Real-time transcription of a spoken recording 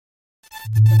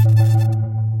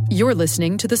You're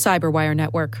listening to the Cyberwire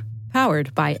Network,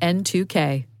 powered by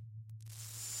N2K.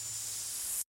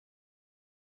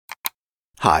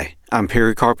 Hi, I'm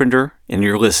Perry Carpenter, and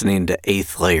you're listening to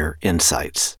Eighth Layer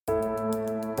Insights.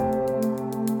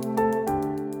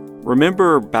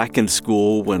 Remember back in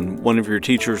school when one of your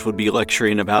teachers would be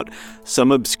lecturing about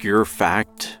some obscure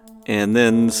fact, and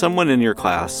then someone in your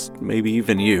class, maybe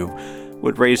even you,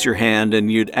 would raise your hand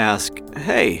and you'd ask,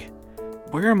 "Hey,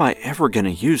 where am I ever going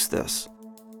to use this?"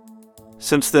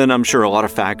 Since then, I'm sure a lot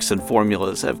of facts and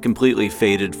formulas have completely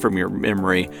faded from your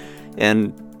memory,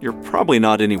 and you're probably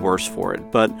not any worse for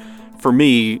it. But for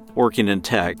me, working in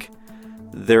tech,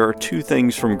 there are two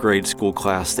things from grade school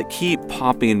class that keep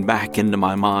popping back into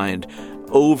my mind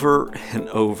over and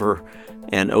over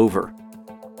and over.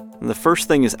 And the first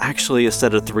thing is actually a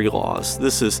set of 3 laws.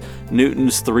 This is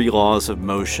Newton's 3 laws of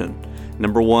motion.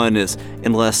 Number 1 is,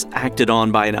 unless acted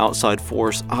on by an outside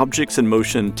force, objects in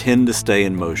motion tend to stay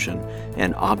in motion,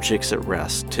 and objects at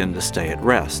rest tend to stay at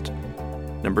rest.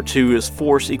 Number 2 is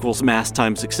force equals mass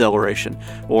times acceleration,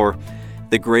 or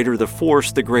the greater the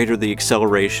force, the greater the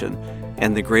acceleration,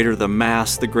 and the greater the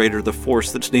mass, the greater the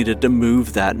force that's needed to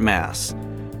move that mass.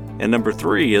 And number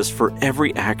 3 is, for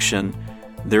every action,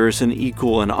 there is an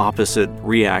equal and opposite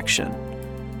reaction.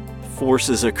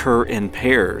 Forces occur in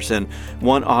pairs, and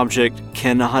one object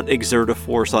cannot exert a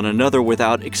force on another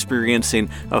without experiencing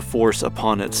a force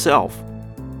upon itself.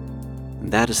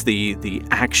 And that is the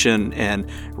action and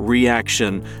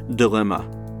reaction dilemma.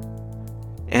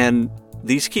 And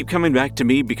these keep coming back to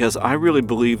me because I really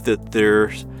believe that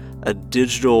there's a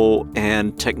digital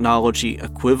and technology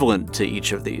equivalent to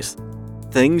each of these.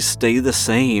 Things stay the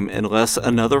same unless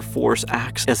another force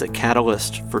acts as a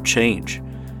catalyst for change,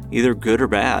 either good or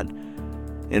bad.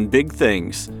 And big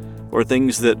things, or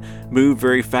things that move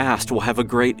very fast, will have a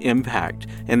great impact,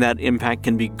 and that impact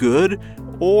can be good,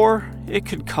 or it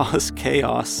could cause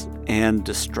chaos and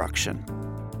destruction.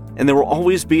 And there will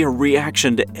always be a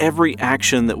reaction to every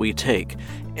action that we take,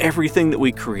 everything that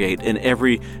we create, and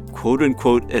every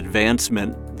quote-unquote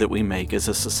advancement that we make as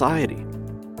a society.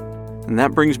 And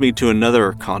that brings me to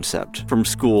another concept from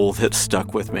school that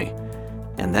stuck with me,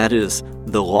 and that is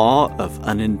the law of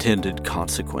unintended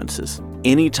consequences.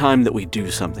 Anytime that we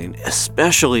do something,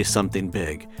 especially something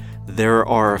big, there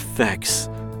are effects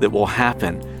that will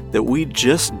happen that we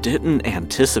just didn't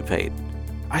anticipate.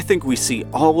 I think we see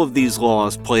all of these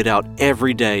laws played out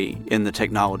every day in the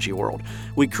technology world.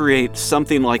 We create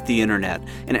something like the internet,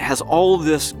 and it has all of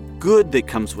this good that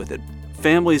comes with it.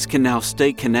 Families can now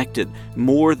stay connected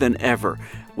more than ever.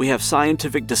 We have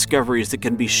scientific discoveries that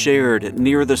can be shared at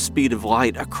near the speed of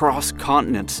light across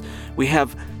continents. We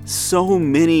have so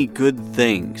many good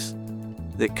things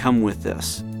that come with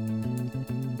this.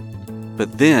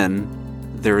 But then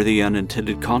there are the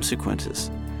unintended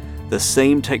consequences. The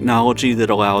same technology that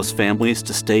allows families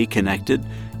to stay connected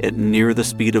at near the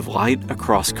speed of light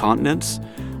across continents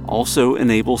also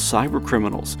enables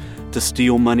cybercriminals to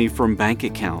steal money from bank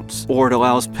accounts, or it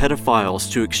allows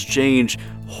pedophiles to exchange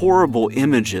horrible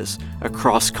images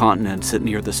across continents at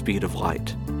near the speed of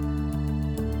light.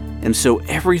 And so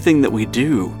everything that we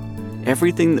do,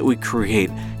 everything that we create,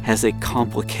 has a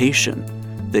complication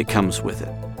that comes with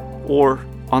it. Or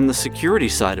on the security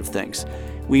side of things,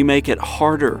 we make it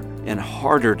harder and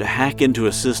harder to hack into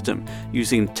a system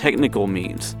using technical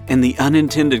means. And the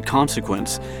unintended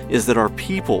consequence is that our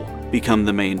people become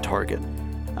the main target.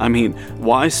 I mean,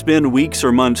 why spend weeks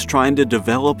or months trying to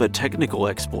develop a technical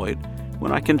exploit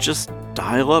when I can just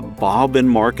dial up Bob in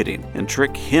marketing and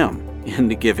trick him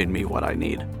into giving me what I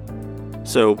need?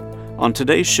 So, on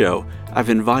today's show, I've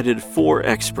invited 4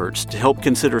 experts to help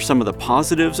consider some of the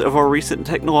positives of our recent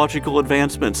technological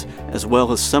advancements, as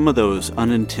well as some of those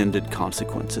unintended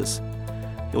consequences.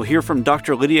 You'll hear from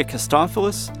Dr. Lydia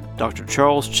Kostopoulos, Dr.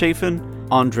 Charles Chafin,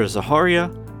 Andra Zaharia,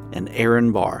 and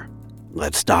Aaron Barr.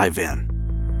 Let's dive in.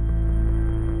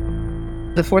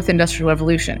 The fourth industrial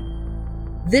revolution.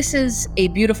 This is a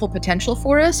beautiful potential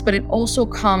for us, but it also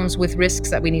comes with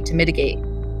risks that we need to mitigate.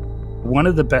 One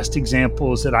of the best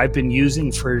examples that I've been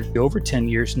using for over 10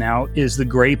 years now is the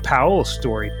Gray Powell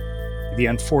story. The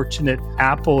unfortunate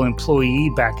Apple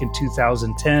employee back in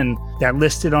 2010 that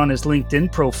listed on his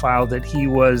LinkedIn profile that he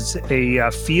was a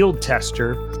field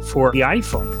tester for the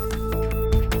iPhone.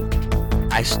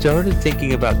 I started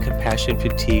thinking about compassion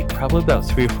fatigue probably about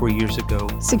 3 or 4 years ago.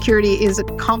 Security is a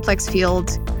complex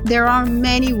field. There are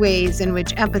many ways in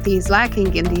which empathy is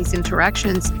lacking in these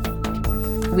interactions.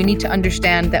 We need to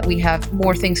understand that we have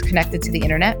more things connected to the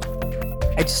internet.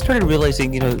 I just started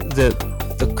realizing,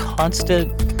 the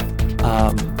constant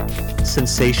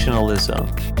sensationalism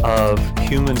of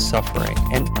human suffering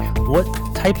and what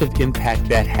type of impact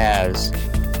that has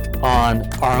on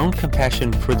our own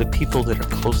compassion for the people that are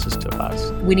closest to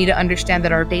us. We need to understand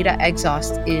that our data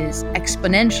exhaust is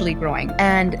exponentially growing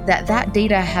and that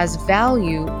data has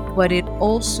value, but it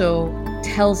also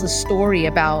tells a story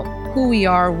about who we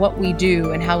are, what we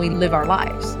do, and how we live our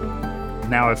lives.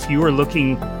 Now, if you were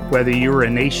looking, whether you were a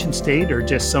nation state or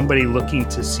just somebody looking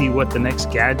to see what the next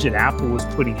gadget Apple was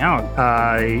putting out,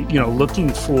 looking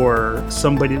for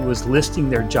somebody that was listing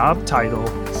their job title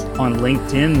on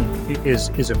LinkedIn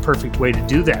is a perfect way to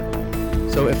do that.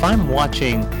 So if I'm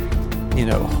watching,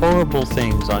 horrible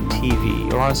things on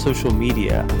TV or on social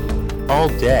media all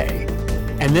day,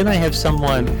 and then I have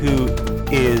someone who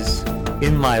is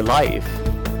in my life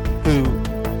who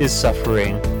is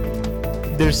suffering,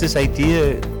 there's this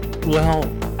idea, well,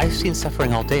 I've seen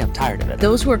suffering all day, I'm tired of it.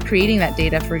 Those who are creating that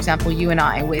data, for example, you and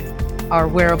I, with our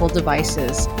wearable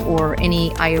devices or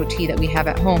any IoT that we have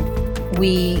at home,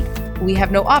 we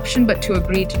have no option but to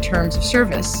agree to terms of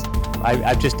service.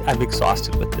 I'm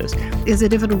exhausted with this. Is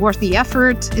it even worth the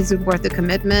effort? Is it worth the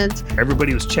commitment?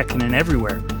 Everybody was checking in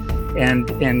everywhere.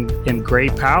 And Gray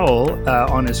Powell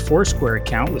on his Foursquare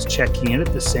account was checking in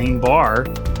at the same bar,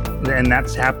 and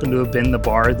that's happened to have been the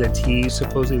bar that he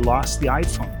supposedly lost the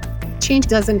iPhone. Change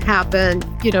doesn't happen,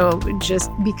 just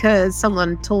because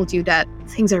someone told you that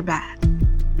things are bad.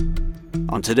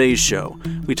 On today's show,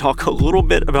 we talk a little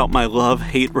bit about my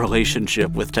love-hate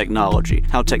relationship with technology,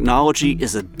 how technology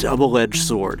is a double-edged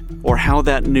sword, or how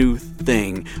that new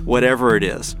thing, whatever it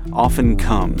is, often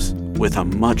comes with a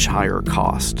much higher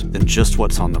cost than just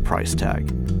what's on the price tag.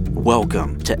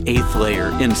 Welcome to Eighth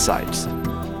Layer Insights.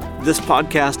 This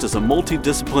podcast is a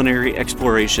multidisciplinary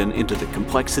exploration into the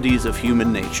complexities of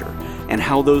human nature and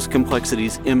how those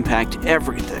complexities impact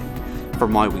everything,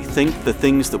 from why we think the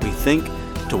things that we think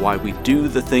to why we do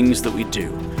the things that we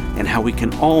do, and how we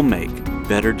can all make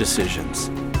better decisions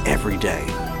every day.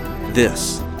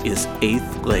 This is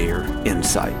Eighth Layer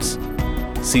Insights,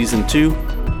 Season 2,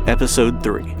 Episode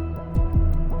 3.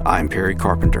 I'm Perry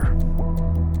Carpenter.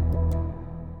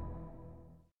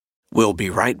 We'll be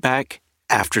right back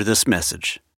after this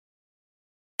message.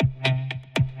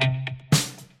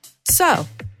 So,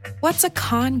 what's a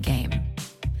con game?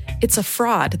 It's a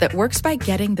fraud that works by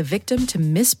getting the victim to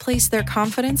misplace their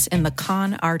confidence in the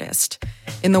con artist.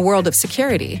 In the world of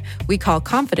security, we call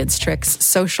confidence tricks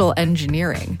social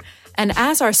engineering. And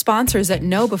as our sponsors at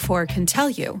KnowBe4 can tell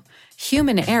you,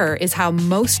 human error is how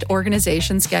most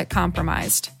organizations get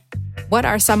compromised. What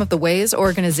are some of the ways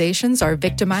organizations are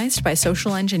victimized by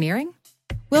social engineering?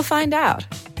 We'll find out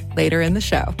later in the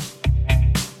show.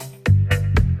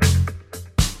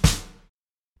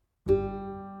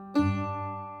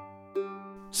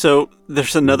 So,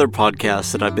 there's another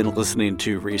podcast that I've been listening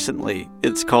to recently.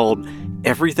 It's called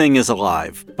Everything is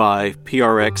Alive by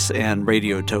PRX and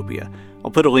Radiotopia.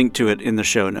 I'll put a link to it in the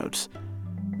show notes.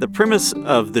 The premise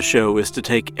of the show is to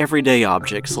take everyday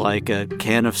objects like a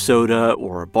can of soda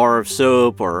or a bar of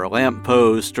soap or a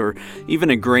lamppost or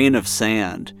even a grain of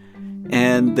sand,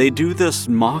 and they do this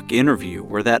mock interview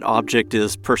where that object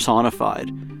is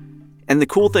personified. And the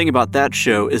cool thing about that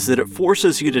show is that it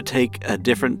forces you to take a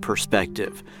different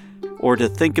perspective, or to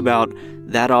think about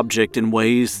that object in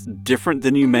ways different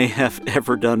than you may have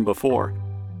ever done before.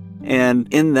 And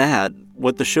in that,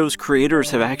 what the show's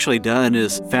creators have actually done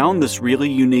is found this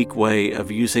really unique way of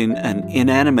using an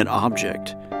inanimate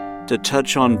object to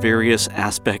touch on various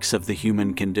aspects of the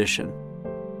human condition.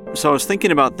 So I was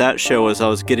thinking about that show as I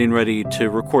was getting ready to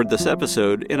record this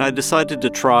episode, and I decided to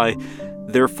try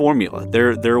their formula,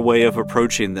 their way of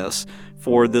approaching this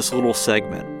for this little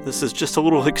segment. This is just a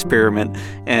little experiment,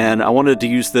 and I wanted to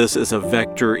use this as a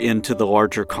vector into the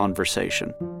larger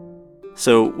conversation.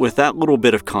 So with that little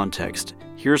bit of context,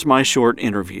 here's my short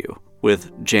interview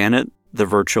with Janet, the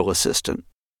virtual assistant.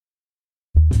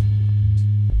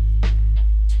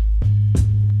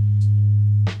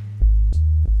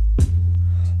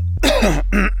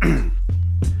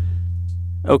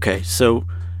 Okay, so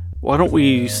why don't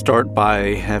we start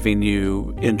by having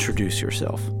you introduce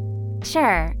yourself?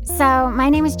 Sure. So, my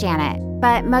name is Janet,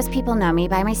 but most people know me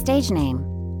by my stage name.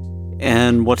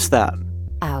 And what's that?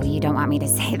 Oh, you don't want me to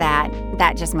say that.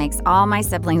 That just makes all my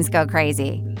siblings go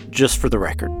crazy. Just for the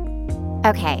record.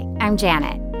 Okay, I'm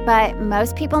Janet, but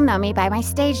most people know me by my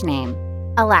stage name,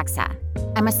 Alexa.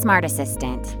 I'm a smart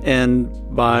assistant. And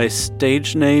by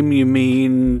stage name, you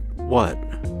mean what?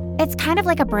 It's kind of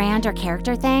like a brand or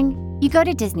character thing. You go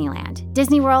to Disneyland,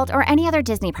 Disney World, or any other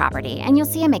Disney property, and you'll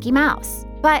see a Mickey Mouse.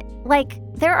 But,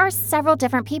 there are several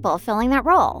different people filling that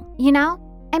role, you know?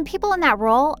 and people in that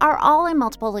role are all in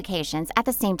multiple locations at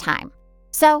the same time.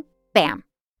 So, bam.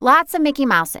 Lots of Mickey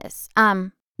Mouses.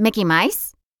 Mickey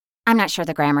Mice? I'm not sure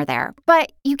the grammar there,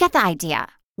 but you get the idea.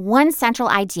 One central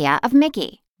idea of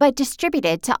Mickey, but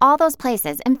distributed to all those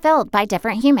places and filled by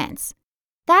different humans.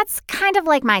 That's kind of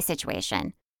like my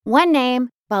situation. One name,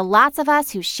 but lots of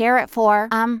us who share it for,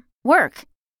 work.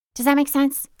 Does that make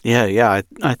sense? Yeah,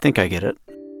 I think I get it.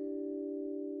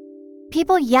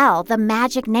 People yell the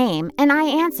magic name and I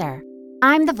answer.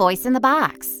 I'm the voice in the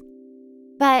box.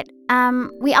 But,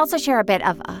 we also share a bit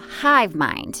of a hive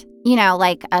mind. You know,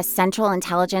 like a central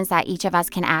intelligence that each of us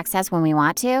can access when we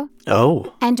want to.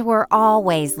 Oh. And we're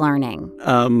always learning.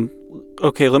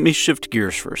 Okay, let me shift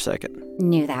gears for a second.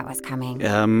 Knew that was coming.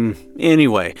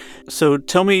 Anyway, so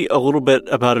tell me a little bit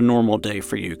about a normal day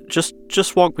for you.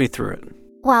 Just walk me through it.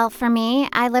 Well, for me,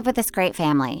 I live with this great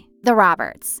family, the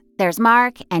Roberts. There's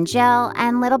Mark and Jill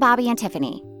and little Bobby and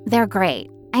Tiffany. They're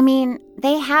great. I mean,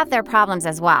 they have their problems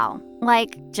as well.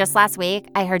 Like, just last week,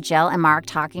 I heard Jill and Mark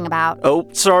talking about... Oh,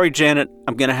 sorry, Janet.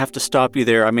 I'm going to have to stop you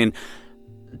there. I mean,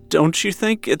 don't you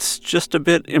think it's just a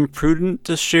bit imprudent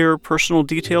to share personal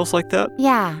details like that?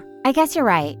 Yeah, I guess you're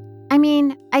right. I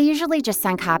mean, I usually just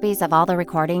send copies of all the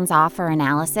recordings off for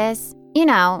analysis. You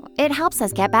know, it helps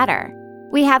us get better.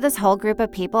 We have this whole group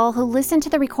of people who listen to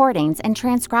the recordings and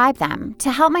transcribe them to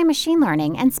help my machine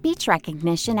learning and speech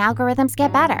recognition algorithms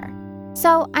get better.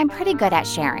 So I'm pretty good at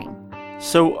sharing.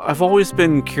 So I've always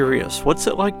been curious, what's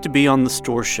it like to be on the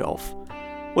store shelf?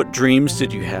 What dreams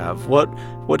did you have? What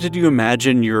did you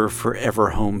imagine your forever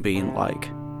home being like?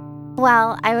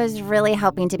 Well, I was really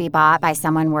hoping to be bought by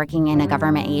someone working in a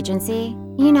government agency.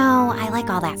 You know, I like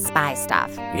all that spy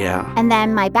stuff. Yeah. And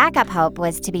then my backup hope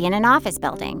was to be in an office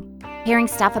building, hearing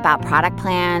stuff about product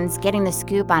plans, getting the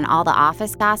scoop on all the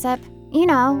office gossip. You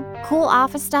know, cool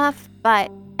office stuff,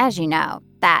 but as you know,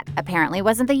 that apparently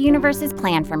wasn't the universe's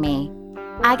plan for me.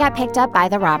 I got picked up by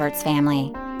the Roberts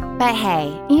family. But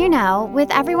hey, you know,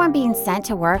 with everyone being sent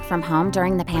to work from home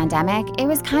during the pandemic, it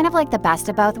was kind of like the best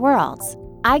of both worlds.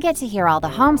 I get to hear all the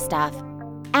home stuff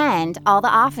and all the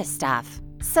office stuff.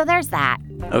 So there's that.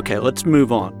 Okay, let's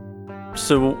move on.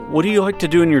 So what do you like to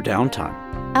do in your downtime?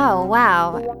 Oh,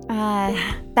 wow.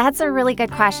 That's a really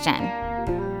good question.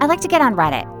 I like to get on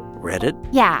Reddit. Reddit?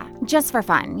 Yeah, just for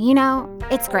fun. You know,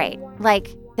 it's great.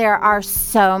 Like, there are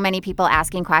so many people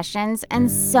asking questions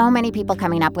and so many people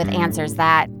coming up with answers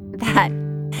that,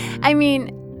 I mean,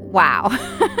 wow.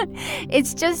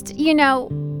 It's just, you know,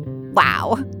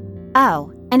 wow.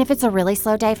 Oh, and if it's a really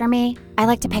slow day for me, I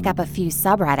like to pick up a few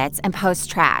subreddits and post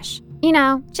trash. You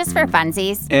know, just for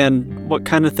funsies. And what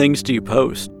kind of things do you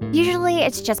post? Usually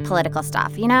it's just political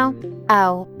stuff, you know?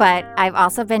 Oh, but I've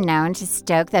also been known to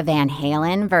stoke the Van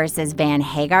Halen versus Van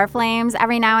Hagar flames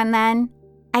every now and then.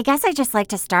 I guess I just like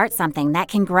to start something that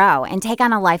can grow and take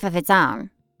on a life of its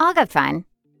own. All good fun.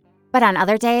 But on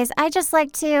other days, I just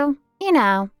like to, you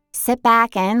know, sit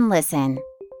back and listen.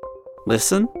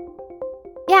 Listen?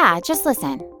 Yeah, just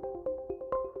listen.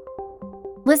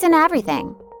 Listen to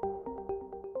everything.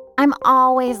 I'm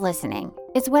always listening.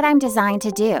 It's what I'm designed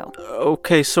to do.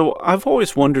 Okay, so I've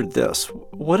always wondered this.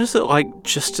 What is it like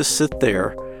just to sit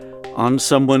there on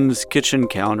someone's kitchen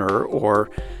counter or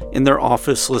in their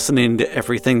office listening to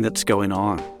everything that's going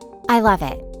on? I love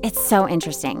it. It's so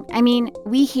interesting. I mean,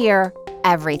 we hear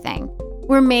everything.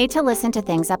 We're made to listen to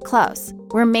things up close.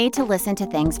 We're made to listen to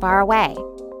things far away.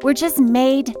 We're just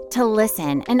made to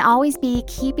listen and always be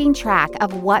keeping track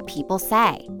of what people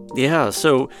say. Yeah,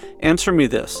 so answer me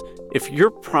this. If your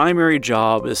primary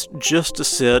job is just to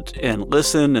sit and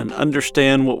listen and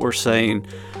understand what we're saying,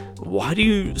 why do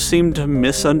you seem to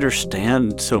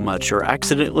misunderstand so much or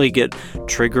accidentally get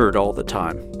triggered all the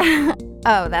time?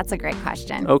 Oh, that's a great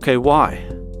question. Okay, why?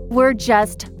 We're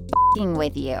just f***ing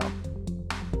with you.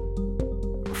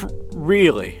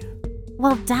 Really?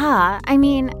 Well, duh. I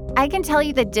mean, I can tell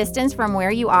you the distance from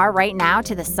where you are right now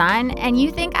to the sun, and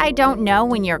you think I don't know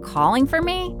when you're calling for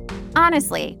me?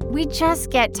 Honestly, we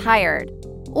just get tired,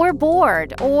 or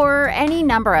bored, or any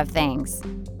number of things.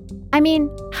 I mean,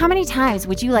 how many times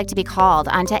would you like to be called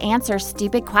on to answer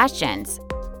stupid questions?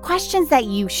 Questions that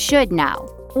you should know,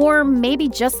 or maybe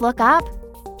just look up?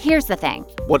 Here's the thing.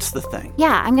 What's the thing?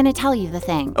 Yeah, I'm gonna tell you the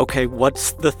thing. Okay,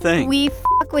 what's the thing? We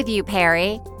fuck with you,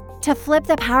 Perry. To flip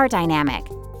the power dynamic.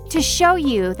 To show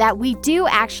you that we do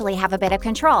actually have a bit of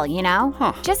control, you know?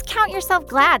 Huh. Just count yourself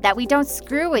glad that we don't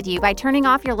screw with you by turning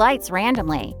off your lights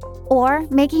randomly. Or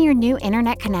making your new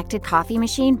internet-connected coffee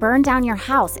machine burn down your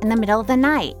house in the middle of the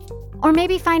night. Or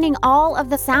maybe finding all of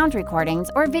the sound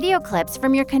recordings or video clips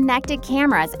from your connected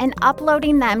cameras and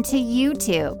uploading them to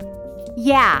YouTube.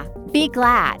 Yeah, be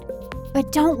glad.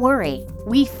 But don't worry,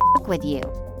 We fuck with you.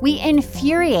 We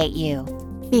infuriate you.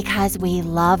 Because we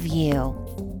love you.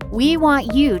 We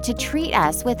want you to treat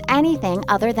us with anything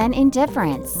other than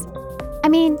indifference. I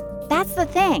mean, that's the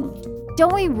thing.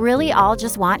 Don't we really all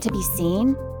just want to be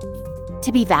seen?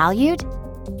 To be valued?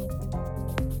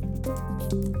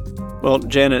 Well,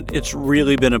 Janet, it's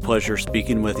really been a pleasure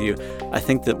speaking with you. I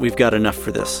think that we've got enough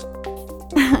for this.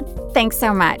 Thanks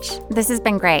so much. This has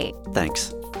been great.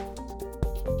 Thanks.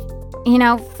 You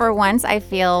know, for once, I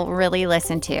feel really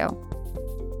listened to.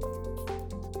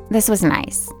 This was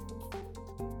nice.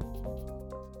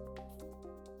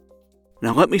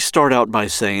 Now, let me start out by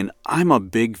saying I'm a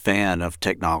big fan of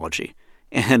technology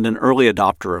and an early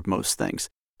adopter of most things.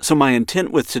 So my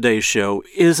intent with today's show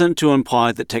isn't to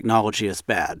imply that technology is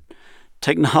bad.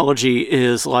 Technology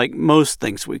is like most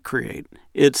things we create.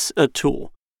 It's a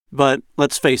tool. But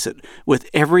let's face it, with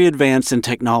every advance in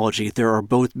technology, there are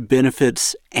both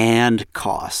benefits and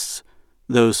costs.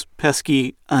 Those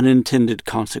pesky, unintended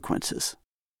consequences.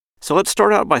 So let's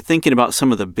start out by thinking about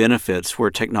some of the benefits where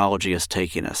technology is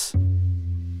taking us.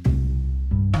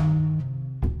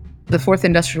 The fourth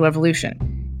industrial revolution.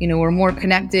 We're more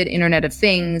connected, Internet of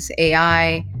Things,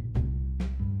 AI.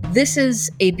 This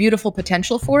is a beautiful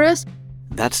potential for us.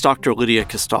 That's Dr. Lydia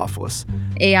Kostopoulos.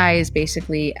 AI is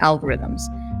basically algorithms,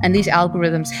 and these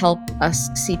algorithms help us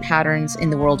see patterns in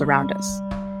the world around us.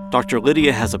 Dr.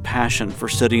 Lydia has a passion for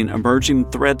studying emerging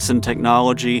threats in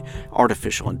technology,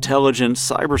 artificial intelligence,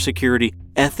 cybersecurity,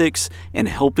 ethics, and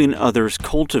helping others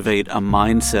cultivate a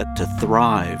mindset to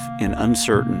thrive in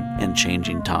uncertain and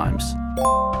changing times.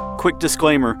 Quick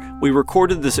disclaimer, we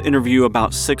recorded this interview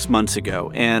about 6 months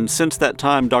ago, and since that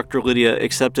time, Dr. Lydia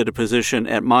accepted a position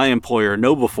at my employer,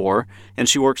 KnowBe4, and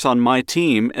she works on my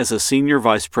team as a Senior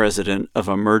Vice President of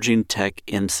Emerging Tech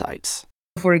Insights.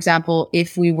 For example,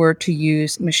 if we were to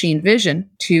use machine vision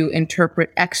to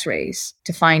interpret X-rays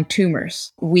to find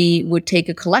tumors, we would take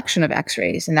a collection of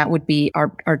X-rays, and that would be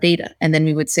our data. And then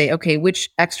we would say, okay, which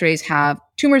X-rays have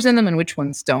tumors in them and which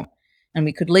ones don't? And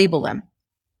we could label them.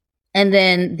 And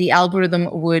then the algorithm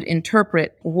would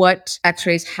interpret what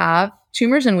X-rays have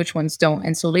tumors and which ones don't.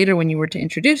 And so later when you were to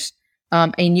introduce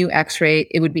a new X-ray,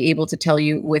 it would be able to tell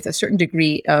you with a certain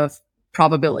degree of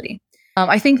probability.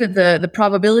 I think that the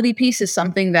probability piece is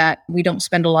something that we don't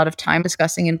spend a lot of time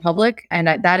discussing in public. And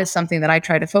that is something that I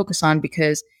try to focus on,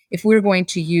 because if we're going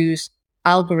to use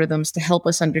algorithms to help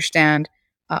us understand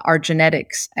our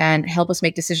genetics and help us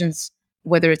make decisions,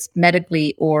 whether it's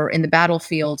medically or in the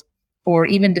battlefield, or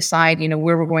even decide,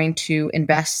 where we're going to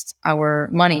invest our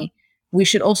money, we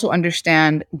should also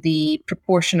understand the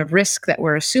proportion of risk that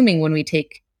we're assuming when we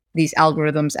take these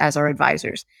algorithms as our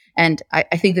advisors. And I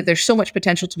think that there's so much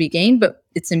potential to be gained, but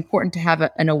it's important to have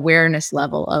an awareness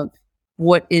level of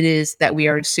what it is that we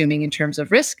are assuming in terms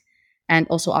of risk and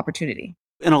also opportunity.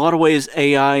 In a lot of ways,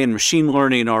 AI and machine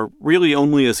learning are really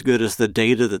only as good as the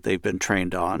data that they've been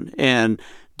trained on. And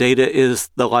data is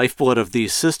the lifeblood of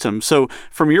these systems. So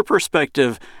from your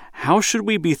perspective, how should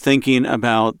we be thinking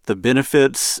about the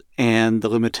benefits and the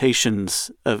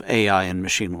limitations of AI and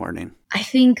machine learning? I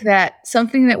think that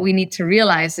something that we need to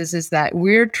realize is that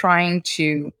we're trying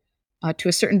to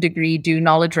a certain degree, do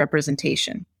knowledge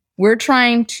representation. We're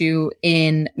trying to,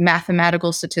 in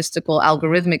mathematical, statistical,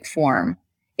 algorithmic form,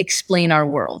 explain our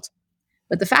world.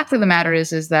 But the fact of the matter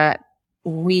is that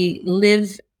we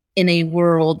live in a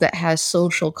world that has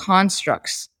social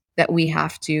constructs that we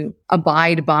have to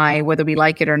abide by, whether we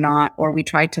like it or not, or we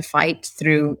try to fight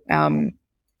through,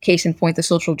 case in point, the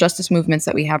social justice movements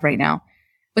that we have right now.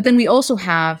 But then we also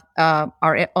have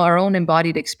our own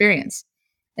embodied experience.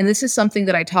 And this is something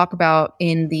that I talk about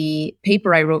in the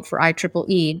paper I wrote for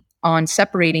IEEE on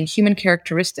separating human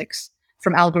characteristics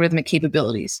from algorithmic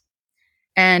capabilities.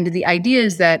 And the idea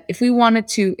is that if we wanted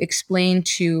to explain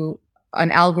to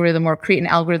an algorithm or create an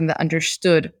algorithm that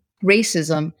understood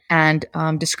racism and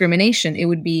discrimination, it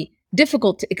would be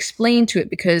difficult to explain to it,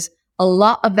 because a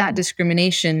lot of that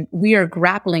discrimination we are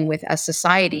grappling with as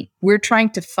society. We're trying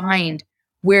to find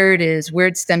where it is, where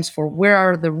it stems from, where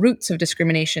are the roots of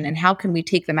discrimination, and how can we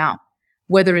take them out?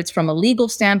 Whether it's from a legal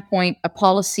standpoint, a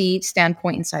policy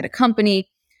standpoint inside a company,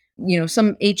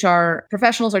 some HR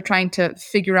professionals are trying to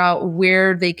figure out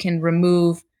where they can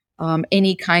remove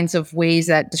any kinds of ways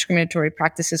that discriminatory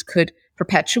practices could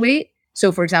perpetuate.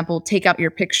 So, for example, take out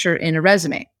your picture in a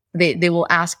resume. They will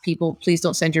ask people, please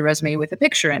don't send your resume with a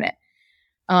picture in it.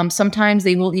 Sometimes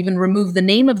they will even remove the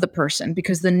name of the person,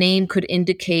 because the name could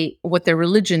indicate what their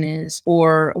religion is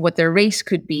or what their race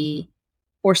could be,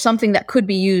 or something that could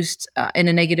be used in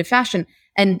a negative fashion.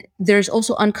 And there's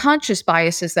also unconscious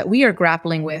biases that we are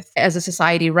grappling with as a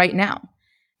society right now.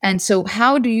 And so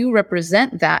how do you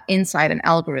represent that inside an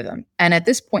algorithm? And at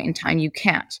this point in time, you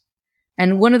can't.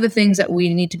 And one of the things that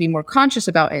we need to be more conscious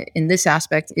about in this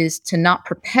aspect is to not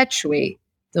perpetuate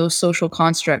those social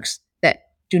constructs that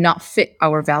do not fit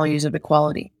our values of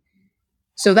equality.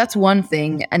 So that's one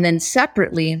thing. And then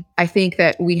separately, I think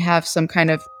that we have some kind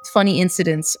of funny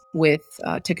incidents with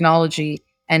technology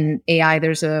and AI.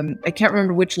 There's I can't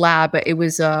remember which lab, but it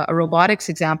was a robotics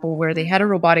example where they had a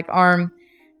robotic arm.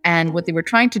 And what they were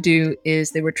trying to do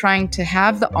is they were trying to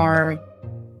have the arm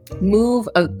move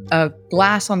a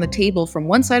glass on the table from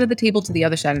one side of the table to the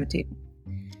other side of the table.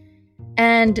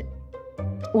 And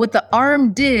what the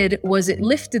arm did was it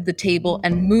lifted the table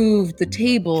and moved the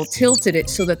table, tilted it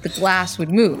so that the glass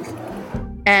would move.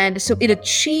 And so it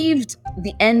achieved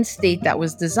the end state that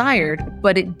was desired,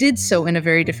 but it did so in a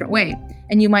very different way.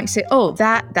 And you might say, oh,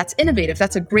 that's innovative.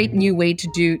 That's a great new way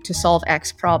to solve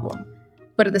X problem.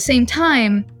 But at the same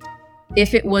time,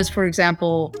 if it was, for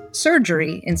example,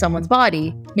 surgery in someone's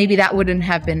body, maybe that wouldn't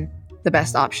have been the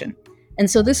best option. And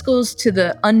so this goes to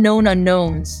the unknown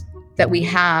unknowns that we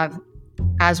have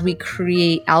as we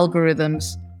create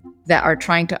algorithms that are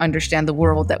trying to understand the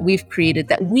world that we've created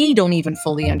that we don't even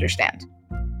fully understand.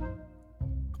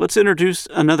 Let's introduce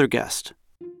another guest.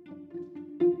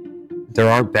 There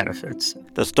are benefits.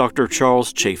 That's Dr.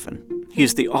 Charles Chafin.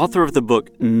 He's the author of the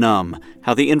book Numb,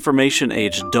 How the Information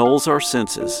Age Dulls Our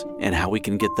Senses and How We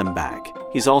Can Get Them Back.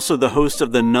 He's also the host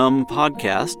of the Numb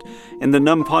podcast, and the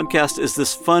Numb podcast is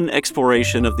this fun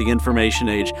exploration of the information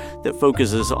age that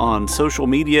focuses on social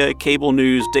media, cable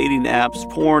news, dating apps,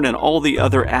 porn, and all the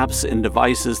other apps and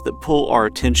devices that pull our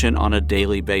attention on a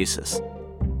daily basis.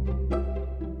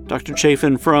 Dr.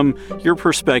 Chafin, from your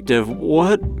perspective,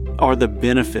 what are the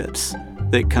benefits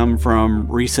that come from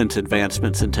recent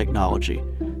advancements in technology?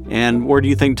 And where do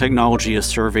you think technology is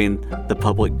serving the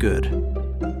public good?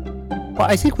 Well,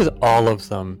 I think with all of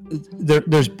them,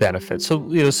 there's benefits.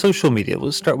 So, social media,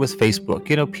 let's start with Facebook.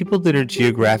 People that are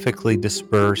geographically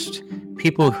dispersed,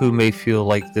 people who may feel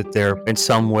like that they're in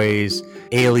some ways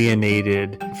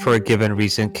alienated for a given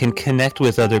reason, can connect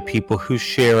with other people who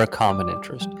share a common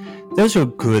interest. Those are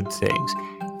good things.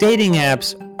 Dating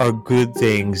apps are good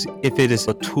things if it is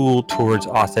a tool towards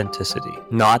authenticity,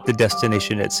 not the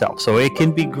destination itself. So it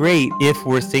can be great if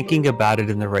we're thinking about it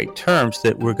in the right terms,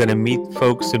 that we're going to meet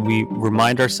folks and we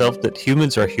remind ourselves that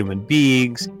humans are human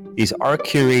beings. These are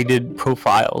curated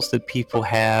profiles that people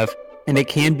have, and it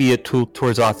can be a tool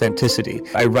towards authenticity.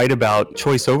 I write about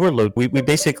choice overload. We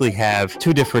basically have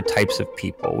two different types of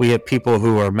people. We have people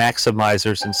who are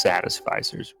maximizers and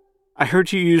satisficers. I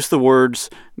heard you use the words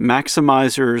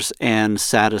maximizers and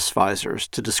satisficers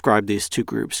to describe these two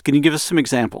groups. Can you give us some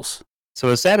examples? So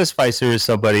a satisficer is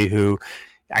somebody who,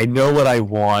 I know what I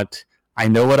want, I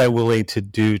know what I'm willing to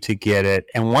do to get it,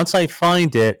 and once I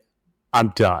find it, I'm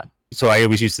done. So I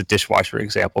always use the dishwasher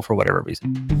example for whatever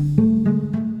reason.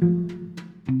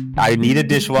 I need a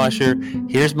dishwasher,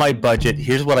 here's my budget,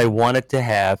 here's what I want it to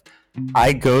have.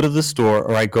 I go to the store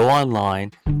or I go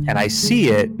online and I see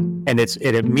it, and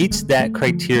it meets that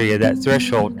criteria, that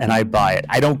threshold, and I buy it.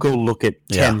 I don't go look at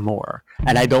 10 more,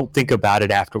 and I don't think about it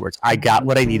afterwards. I got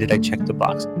what I needed. I checked the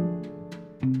box.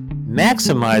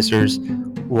 Maximizers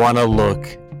want to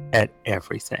look at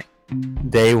everything.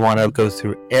 They want to go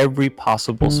through every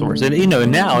possible source. And,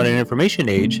 now in an information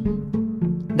age,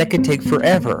 that can take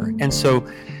forever. And so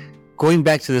going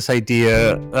back to this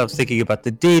idea of thinking about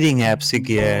the dating apps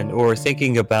again, or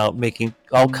thinking about making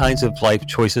all kinds of life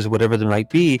choices, whatever they might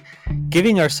be,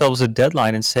 giving ourselves a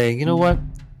deadline and saying, you know what,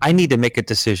 I need to make a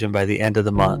decision by the end of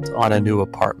the month on a new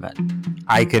apartment.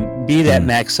 I can be that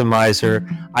maximizer.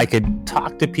 I could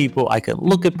talk to people. I could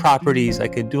look at properties. I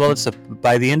could do all this stuff.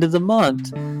 By the end of the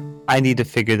month, I need to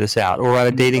figure this out. Or on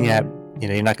a dating app,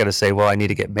 you're not going to say, well, I need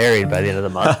to get married by the end of the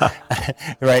month,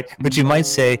 right? But you might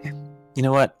say, you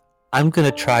know what, I'm going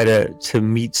to try to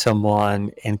meet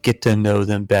someone and get to know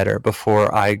them better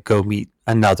before I go meet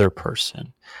another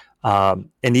person. And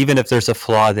even if there's a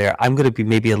flaw there, I'm going to be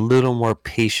maybe a little more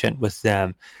patient with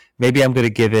them. Maybe I'm going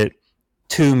to give it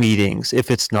 2 meetings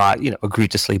if it's not,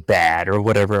 egregiously bad or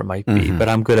whatever it might be. Mm-hmm. But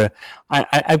I'm going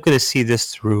to see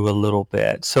this through a little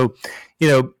bit. So,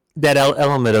 that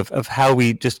element of how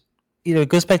we just, it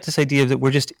goes back to this idea that we're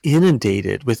just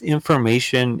inundated with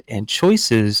information and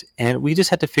choices, and we just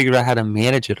have to figure out how to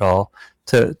manage it all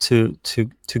to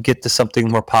get to something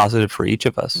more positive for each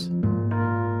of us.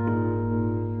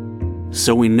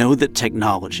 So we know that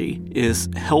technology is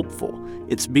helpful.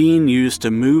 It's being used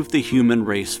to move the human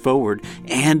race forward,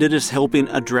 and it is helping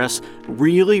address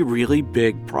really, really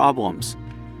big problems.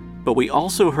 But we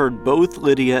also heard both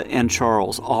Lydia and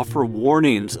Charles offer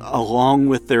warnings along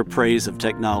with their praise of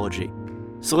technology.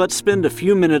 So let's spend a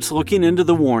few minutes looking into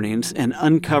the warnings and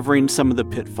uncovering some of the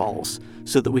pitfalls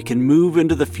so that we can move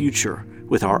into the future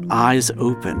with our eyes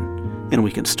open and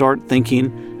we can start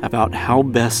thinking about how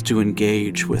best to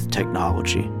engage with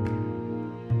technology.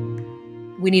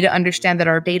 We need to understand that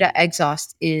our data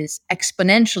exhaust is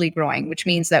exponentially growing, which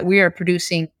means that we are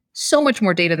producing so much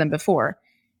more data than before,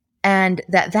 and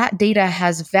that data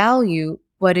has value,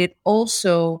 but it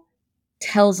also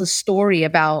tells a story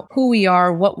about who we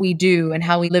are, what we do, and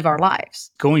how we live our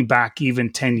lives. Going back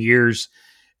even 10 years,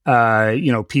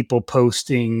 people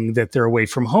posting that they're away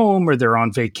from home or they're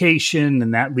on vacation,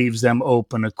 and that leaves them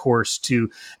open, of course,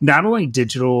 to not only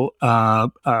digital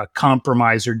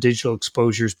compromise or digital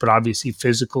exposures, but obviously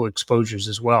physical exposures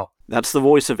as well. That's the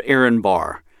voice of Aaron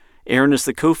Barr. Aaron is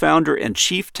the co-founder and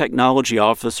chief technology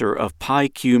officer of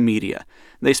PyQ Media.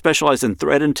 They specialize in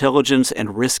threat intelligence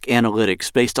and risk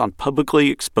analytics based on publicly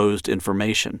exposed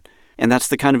information. And that's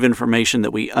the kind of information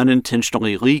that we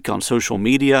unintentionally leak on social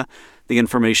media, the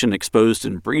information exposed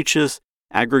in breaches,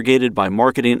 aggregated by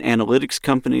marketing analytics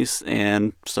companies,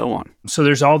 and so on. So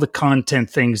there's all the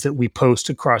content things that we post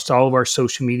across all of our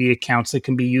social media accounts that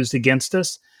can be used against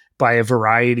us by a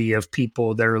variety of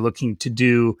people that are looking to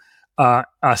do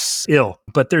us ill.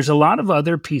 But there's a lot of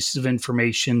other pieces of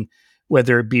information,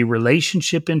 whether it be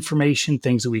relationship information,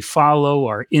 things that we follow,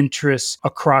 our interests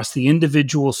across the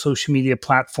individual social media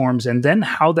platforms, and then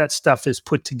how that stuff is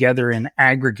put together in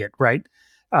aggregate, right?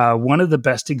 One of the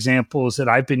best examples that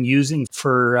I've been using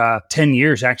for 10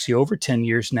 years, actually over 10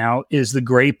 years now, is the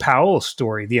Gray Powell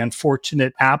story, the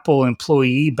unfortunate Apple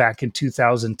employee back in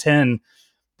 2010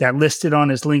 that listed on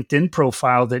his LinkedIn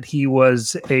profile that he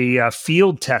was a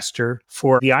field tester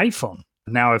for the iPhone.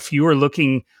 Now, if you were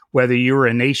looking, whether you were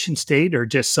a nation state or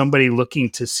just somebody looking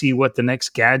to see what the next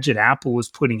gadget Apple was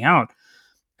putting out,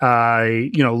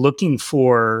 looking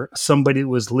for somebody that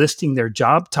was listing their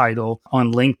job title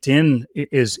on LinkedIn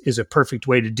is a perfect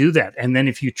way to do that. And then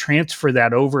if you transfer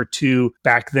that over to,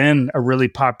 back then, a really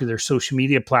popular social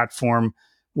media platform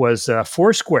was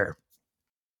Foursquare.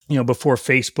 Before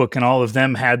Facebook and all of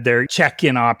them had their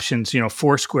check-in options,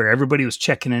 Foursquare, everybody was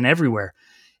checking in everywhere.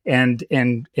 And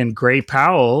Gray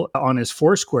Powell on his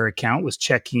Foursquare account was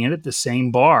checking in at the same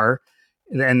bar.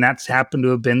 And that's happened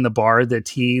to have been the bar that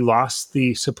he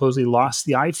supposedly lost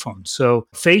the iPhone. So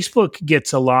Facebook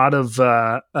gets a lot of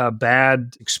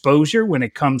bad exposure when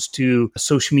it comes to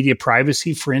social media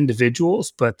privacy for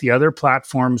individuals, but the other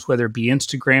platforms, whether it be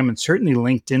Instagram and certainly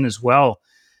LinkedIn as well,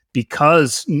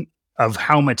 because of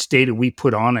how much data we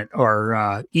put on it,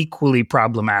 are equally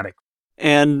problematic.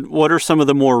 And what are some of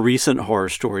the more recent horror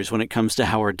stories when it comes to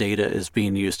how our data is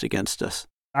being used against us?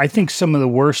 I think some of the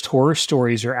worst horror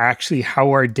stories are actually how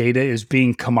our data is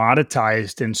being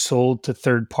commoditized and sold to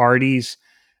third parties.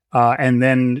 And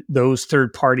then those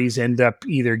third parties end up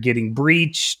either getting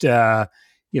breached,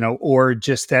 or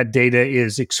just that data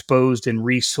is exposed and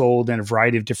resold in a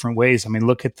variety of different ways. I mean,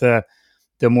 look at the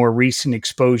more recent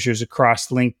exposures across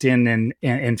LinkedIn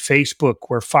and Facebook,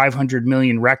 where 500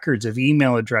 million records of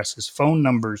email addresses, phone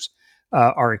numbers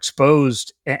are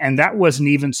exposed. And that wasn't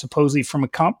even supposedly from a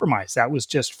compromise. That was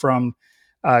just from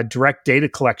direct data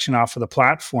collection off of the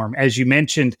platform. As you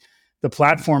mentioned, the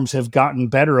platforms have gotten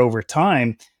better over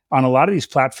time. On a lot of these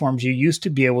platforms, you used to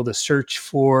be able to search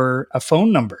for a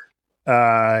phone number,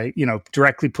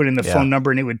 directly put in the phone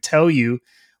number, and it would tell you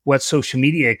what social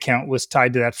media account was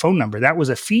tied to that phone number. That was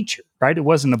a feature, right? It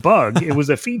wasn't a bug. It was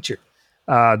a feature.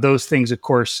 Those things, of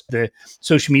course, the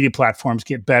social media platforms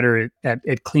get better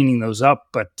at cleaning those up,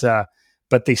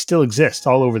 but they still exist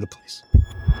all over the place.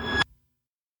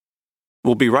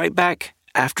 We'll be right back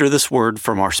after this word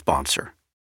from our sponsor.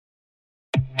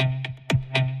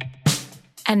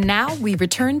 And now we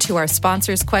return to our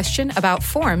sponsor's question about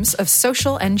forms of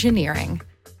social engineering.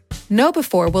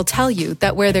 KnowBe4 will tell you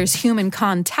that where there's human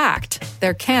contact,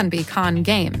 there can be con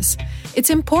games. It's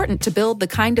important to build the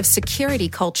kind of security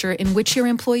culture in which your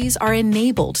employees are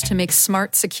enabled to make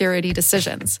smart security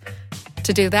decisions.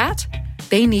 To do that,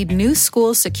 they need new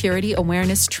school security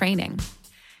awareness training.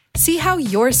 See how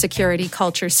your security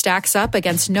culture stacks up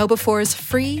against KnowBe4's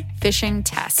free phishing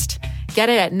test. Get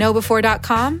it at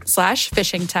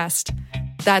knowbe4.com/phishing test.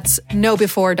 That's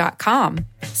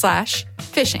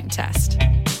knowbe4.com/phishing test.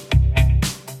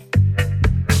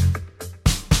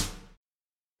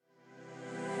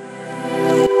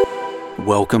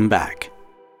 Welcome back.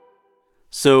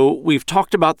 So we've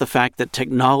talked about the fact that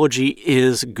technology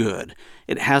is good.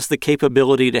 It has the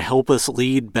capability to help us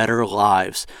lead better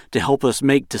lives, to help us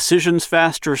make decisions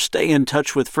faster, stay in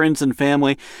touch with friends and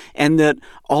family, and that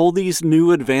all these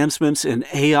new advancements in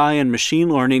AI and machine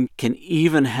learning can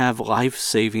even have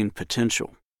life-saving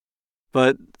potential.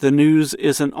 But the news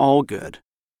isn't all good.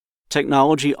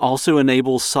 Technology also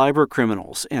enables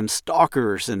cybercriminals and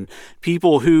stalkers and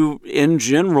people who, in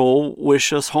general,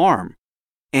 wish us harm.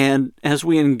 And as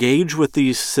we engage with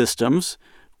these systems,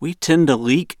 we tend to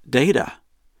leak data.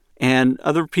 And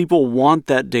other people want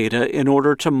that data in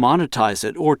order to monetize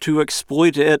it or to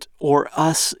exploit it or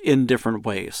us in different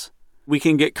ways. We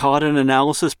can get caught in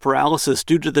analysis paralysis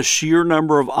due to the sheer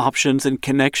number of options and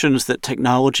connections that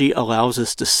technology allows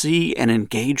us to see and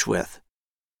engage with.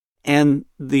 And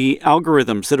the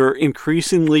algorithms that are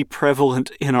increasingly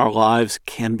prevalent in our lives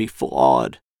can be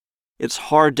flawed. It's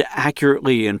hard to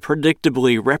accurately and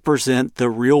predictably represent the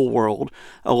real world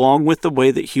along with the way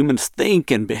that humans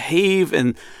think and behave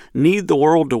and need the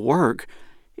world to work.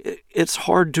 It's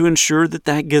hard to ensure that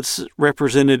that gets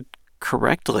represented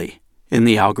correctly in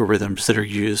the algorithms that are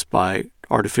used by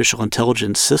artificial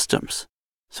intelligence systems.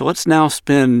 So let's now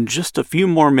spend just a few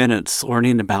more minutes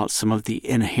learning about some of the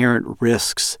inherent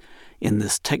risks in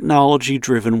this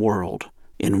technology-driven world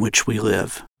in which we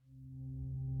live.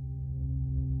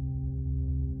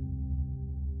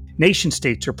 Nation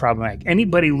states are problematic.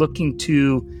 Anybody looking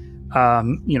to,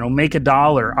 make a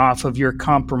dollar off of your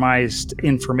compromised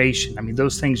information. I mean,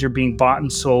 those things are being bought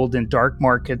and sold in dark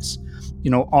markets,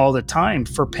 all the time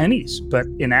for pennies. But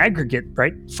in aggregate,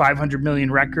 right, 500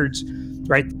 million records,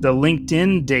 right? The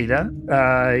LinkedIn data,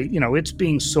 it's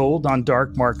being sold on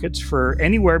dark markets for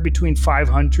anywhere between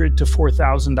 $500 to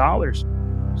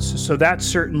 $4,000. So that's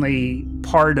certainly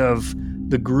part of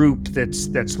the group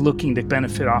that's looking to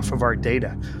benefit off of our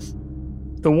data.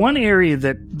 The one area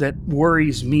that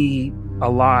worries me a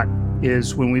lot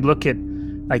is when we look at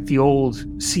like the old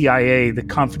CIA, the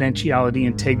confidentiality,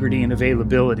 integrity, and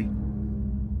availability.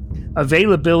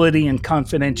 Availability and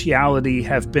confidentiality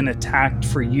have been attacked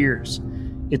for years.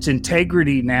 Its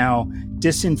integrity now,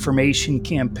 disinformation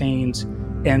campaigns,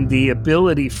 and the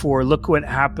ability for, look what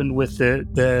happened with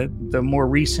the more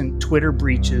recent Twitter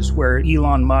breaches where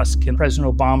Elon Musk and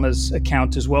President Obama's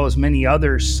account, as well as many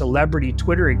other celebrity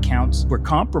Twitter accounts, were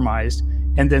compromised.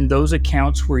 And then those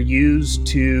accounts were used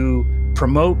to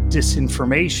promote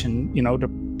disinformation,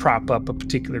 to prop up a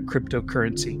particular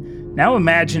cryptocurrency. Now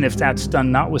imagine if that's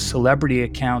done not with celebrity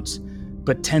accounts,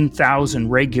 but 10,000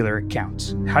 regular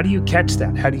accounts. How do you catch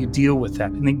that? How do you deal with that?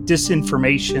 I think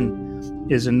disinformation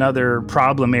is another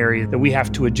problem area that we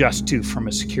have to adjust to from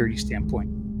a security standpoint.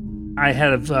 I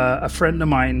have a friend of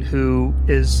mine who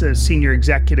is a senior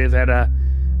executive at a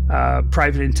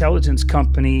private intelligence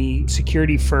company,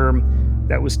 security firm,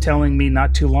 that was telling me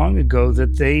not too long ago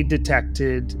that they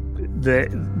detected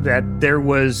that there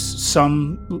was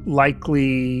some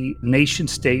likely nation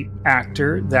state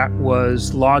actor that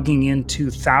was logging into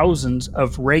thousands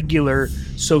of regular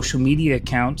social media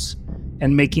accounts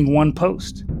and making one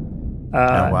post.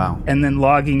 And then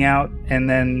logging out, and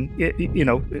then,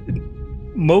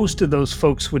 most of those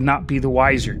folks would not be the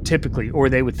wiser typically, or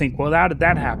they would think, well, how did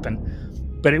that happen?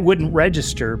 But it wouldn't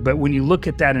register. But when you look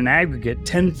at that in aggregate,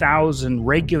 10,000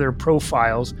 regular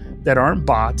profiles that aren't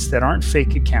bots, that aren't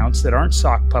fake accounts, that aren't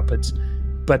sock puppets,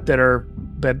 but that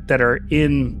are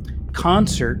in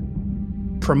concert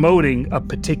promoting a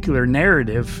particular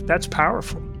narrative, that's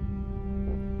powerful.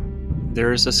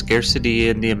 There's a scarcity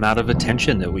in the amount of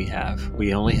attention that we have.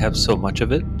 We only have so much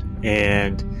of it.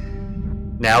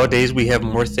 And nowadays we have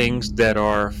more things that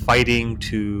are fighting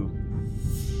to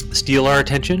steal our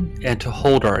attention and to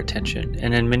hold our attention.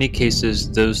 And in many cases,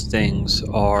 those things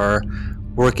are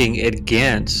working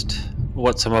against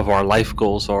what some of our life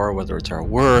goals are, whether it's our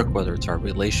work, whether it's our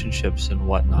relationships and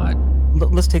whatnot.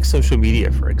 Let's take social media,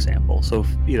 for example. So,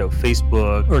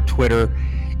 Facebook or Twitter,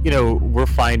 we're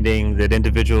finding that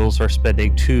individuals are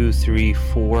spending 2, 3,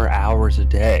 4 hours a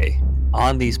day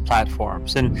on these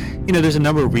platforms. And, there's a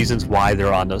number of reasons why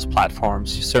they're on those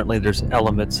platforms. Certainly there's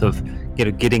elements of,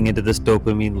 getting into this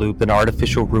dopamine loop and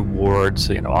artificial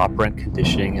rewards, operant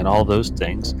conditioning and all those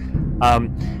things.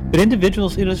 But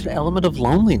individuals, there's an element of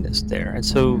loneliness there. And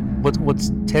so what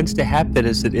tends to happen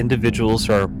is that individuals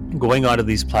are going onto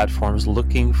these platforms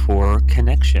looking for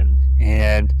connection.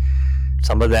 And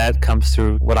some of that comes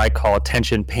through what I call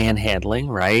attention panhandling,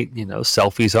 right?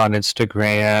 Selfies on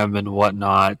Instagram and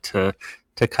whatnot to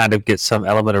kind of get some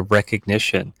element of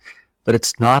recognition. But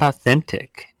it's not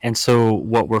authentic. And so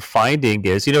what we're finding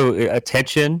is,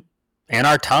 attention and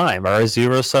our time are a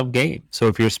zero-sum game. So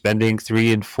if you're spending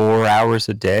 3 and 4 hours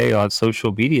a day on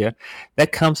social media,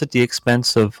 that comes at the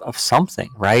expense of something,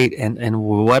 right? And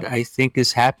what I think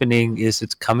is happening is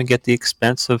it's coming at the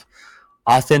expense of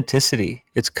authenticity.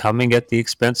 It's coming at the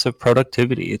expense of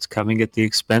productivity. It's coming at the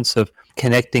expense of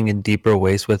connecting in deeper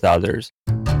ways with others.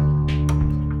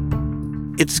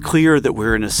 It's clear that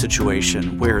we're in a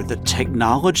situation where the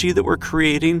technology that we're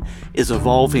creating is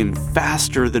evolving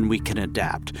faster than we can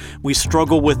adapt. We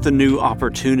struggle with the new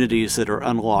opportunities that are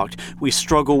unlocked. We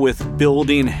struggle with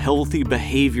building healthy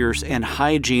behaviors and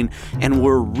hygiene, and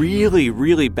we're really,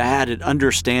 really bad at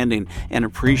understanding and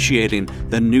appreciating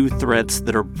the new threats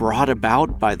that are brought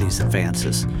about by these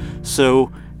advances.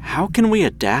 So, how can we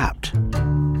adapt?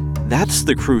 That's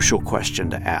the crucial question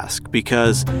to ask,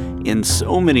 because in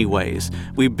so many ways,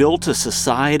 we built a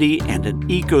society and an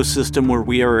ecosystem where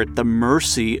we are at the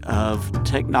mercy of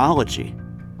technology.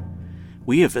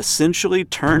 We have essentially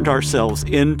turned ourselves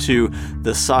into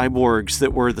the cyborgs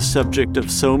that were the subject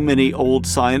of so many old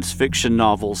science fiction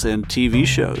novels and TV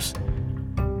shows.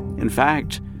 In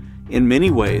fact, in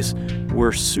many ways,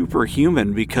 we're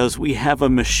superhuman because we have a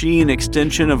machine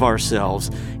extension of ourselves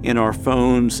in our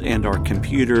phones and our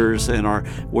computers and our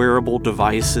wearable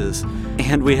devices.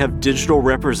 And we have digital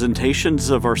representations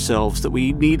of ourselves that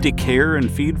we need to care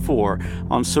and feed for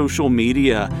on social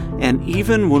media. And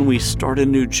even when we start a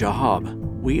new job,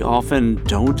 we often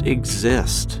don't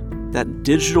exist. That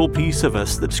digital piece of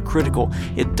us that's critical,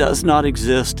 it does not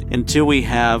exist until we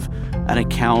have an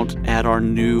account at our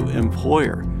new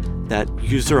employer. That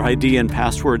user ID and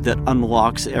password that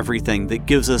unlocks everything, that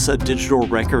gives us a digital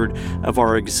record of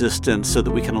our existence so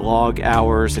that we can log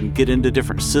hours and get into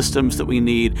different systems that we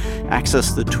need,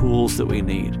 access the tools that we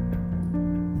need.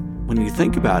 When you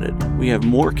think about it, we have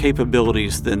more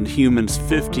capabilities than humans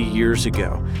 50 years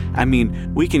ago. I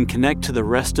mean, we can connect to the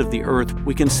rest of the earth,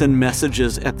 we can send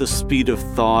messages at the speed of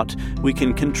thought, we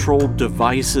can control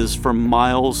devices from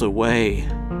miles away.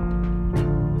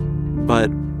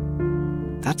 But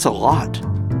that's a lot.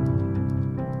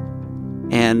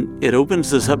 And it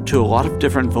opens us up to a lot of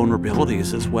different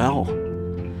vulnerabilities as well.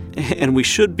 And we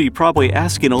should be probably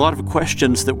asking a lot of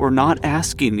questions that we're not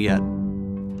asking yet.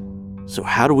 So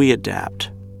how do we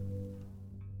adapt?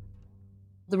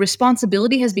 The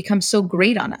responsibility has become so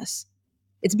great on us.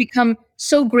 It's become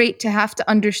so great to have to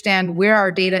understand where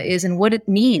our data is and what it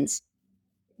means.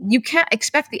 You can't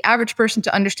expect the average person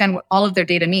to understand what all of their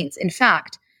data means. In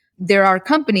fact, there are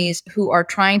companies who are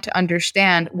trying to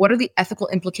understand what are the ethical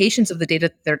implications of the data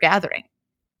that they're gathering.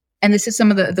 And this is some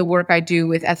of the work I do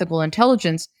with Ethical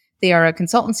Intelligence. They are a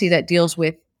consultancy that deals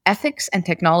with ethics and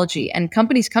technology. And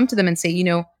companies come to them and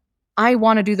say, I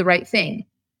want to do the right thing.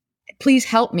 Please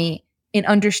help me in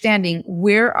understanding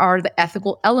where are the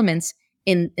ethical elements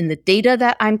in the data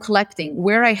that I'm collecting,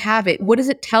 where I have it, what does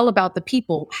it tell about the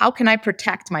people? How can I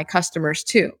protect my customers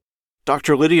too?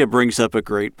 Dr. Lydia brings up a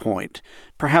great point.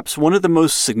 Perhaps one of the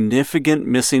most significant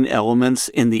missing elements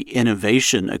in the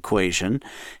innovation equation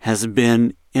has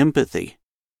been empathy.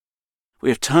 We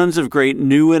have tons of great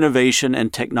new innovation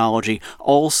and technology,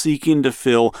 all seeking to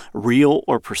fill real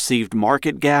or perceived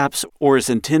market gaps, or is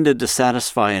intended to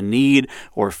satisfy a need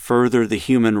or further the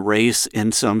human race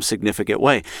in some significant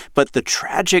way. But the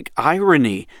tragic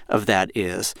irony of that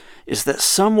is that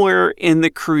somewhere in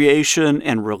the creation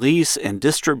and release and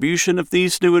distribution of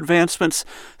these new advancements,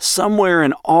 somewhere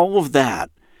in all of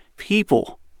that,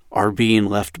 people are being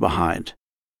left behind.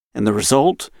 And the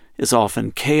result is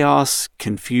often chaos,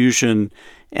 confusion,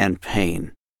 and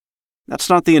pain. That's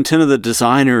not the intent of the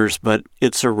designers, but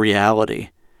it's a reality.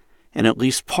 And at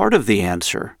least part of the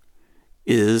answer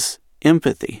is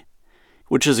empathy,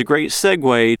 which is a great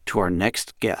segue to our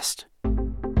next guest.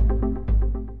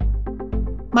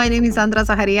 My name is Sandra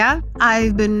Zaharia.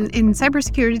 I've been in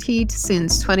cybersecurity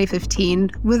since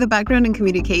 2015 with a background in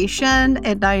communication,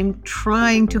 and I'm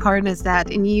trying to harness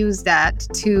that and use that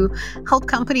to help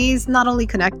companies not only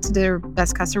connect to their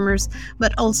best customers,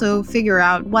 but also figure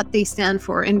out what they stand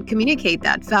for and communicate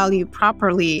that value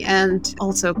properly and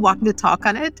also walk the talk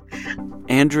on it.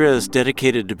 Andrea is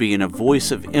dedicated to being a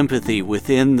voice of empathy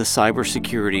within the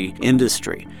cybersecurity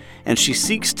industry, and she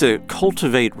seeks to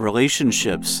cultivate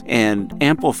relationships and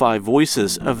amplify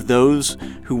voices of those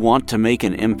who want to make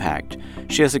an impact.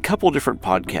 She has a couple different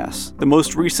podcasts, the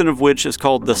most recent of which is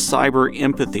called the Cyber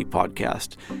Empathy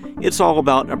Podcast. It's all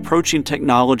about approaching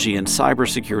technology and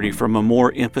cybersecurity from a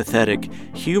more empathetic,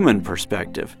 human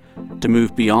perspective to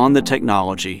move beyond the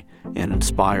technology and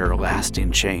inspire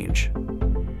lasting change.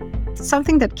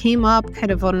 Something that came up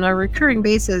kind of on a recurring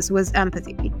basis was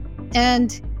empathy.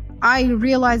 And I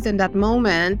realized in that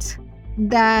moment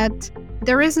that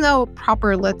there is no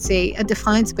proper, let's say, a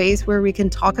defined space where we can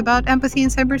talk about empathy in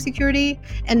cybersecurity.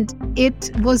 And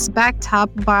it was backed up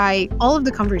by all of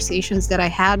the conversations that I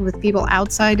had with people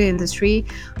outside the industry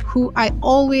who I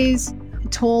always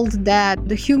told that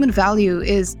the human value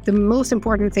is the most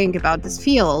important thing about this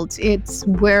field. It's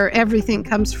where everything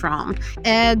comes from.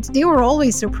 And they were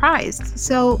always surprised.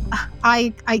 So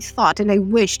I thought and I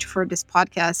wished for this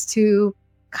podcast to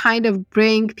kind of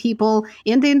bring people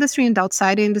in the industry and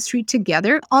outside the industry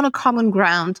together on a common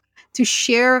ground to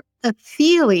share a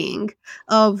feeling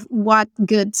of what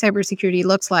good cybersecurity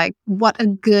looks like, what a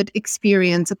good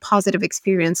experience, a positive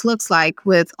experience looks like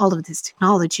with all of this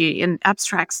technology and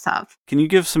abstract stuff. Can you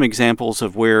give some examples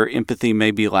of where empathy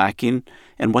may be lacking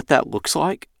and what that looks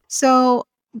like? So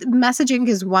messaging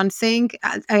is one thing.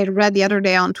 I read the other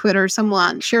day on Twitter,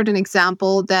 someone shared an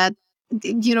example that,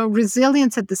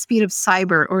 resilience at the speed of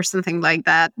cyber or something like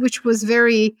that, which was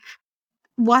very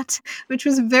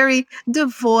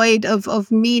devoid of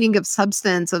meaning, of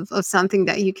substance, of something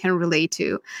that you can relate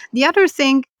to. The other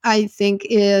thing I think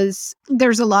is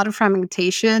there's a lot of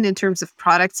fragmentation in terms of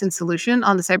products and solution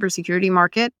on the cybersecurity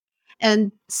market.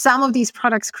 And some of these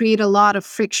products create a lot of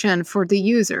friction for the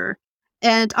user.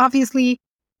 And obviously,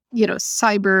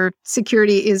 cyber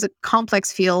security is a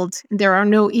complex field. There are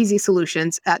no easy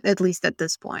solutions, at least at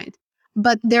this point.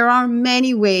 But there are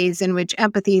many ways in which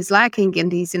empathy is lacking in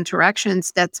these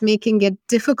interactions that's making it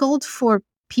difficult for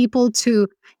people to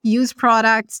use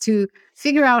products, to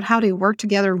figure out how they work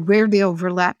together, where they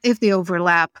overlap, if they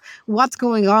overlap, what's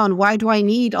going on, why do I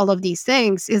need all of these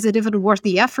things? Is it even worth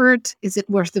the effort? Is it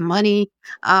worth the money?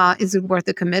 Is it worth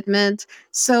the commitment?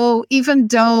 So even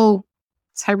though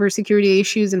cybersecurity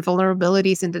issues and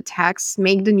vulnerabilities and attacks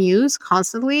make the news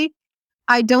constantly,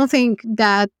 I don't think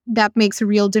that makes a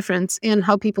real difference in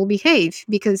how people behave,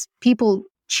 because people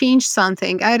change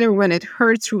something either when it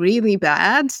hurts really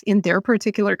bad in their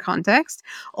particular context,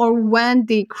 or when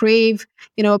they crave,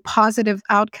 a positive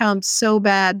outcome so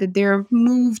bad that they're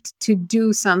moved to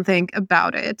do something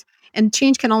about it. And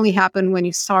change can only happen when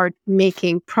you start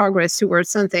making progress towards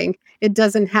something. It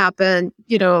doesn't happen,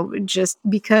 just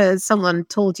because someone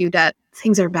told you that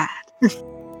things are bad.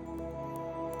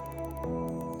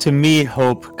 To me,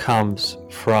 hope comes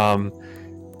from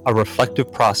a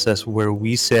reflective process where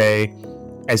we say,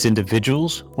 as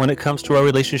individuals, when it comes to our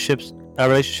relationship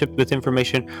with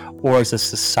information, or as a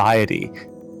society,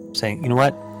 saying, you know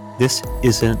what, this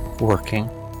isn't working.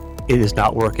 It is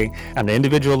not working. On the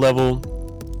individual level,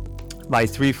 my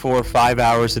 3, 4, 5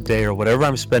 hours a day or whatever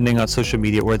I'm spending on social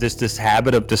media, or this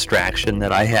habit of distraction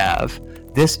that I have,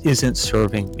 this isn't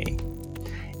serving me.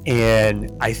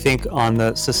 And I think on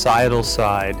the societal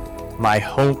side, my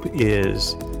hope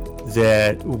is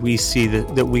that we see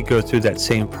that we go through that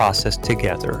same process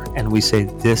together and we say,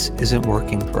 this isn't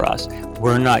working for us.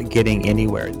 We're not getting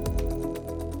anywhere.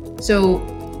 So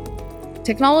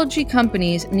technology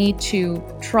companies need to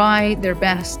try their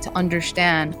best to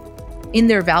understand in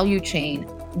their value chain,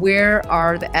 where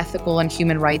are the ethical and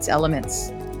human rights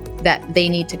elements that they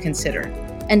need to consider.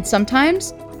 And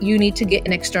sometimes you need to get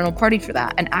an external party for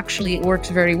that. And actually it works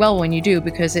very well when you do,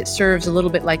 because it serves a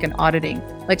little bit like an auditing.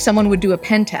 Like someone would do a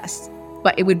pen test,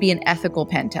 but it would be an ethical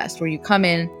pen test where you come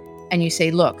in and you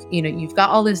say, look, you've got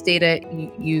all this data,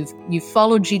 you've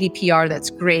followed GDPR,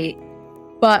 that's great,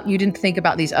 but you didn't think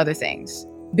about these other things.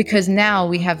 Because now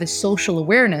we have this social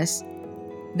awareness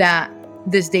that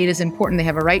this data is important, they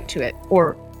have a right to it.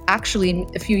 Or actually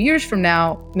a few years from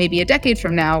now, maybe a decade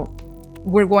from now,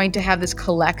 we're going to have this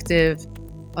collective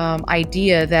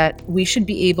idea that we should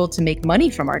be able to make money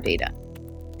from our data,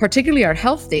 particularly our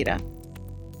health data.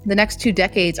 The next 2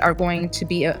 decades are going to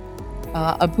be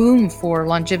a boom for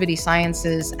longevity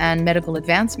sciences and medical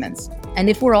advancements. And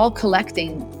if we're all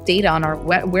collecting data on our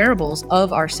wearables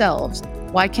of ourselves,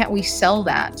 why can't we sell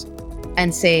that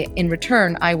and say, in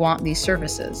return, I want these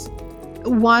services?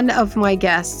 One of my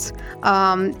guests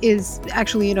is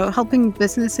actually, helping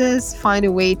businesses find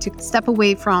a way to step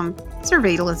away from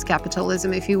surveillance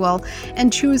capitalism, if you will,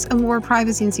 and choose a more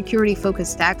privacy and security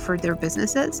focused stack for their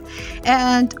businesses.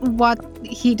 And what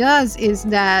he does is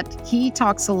that he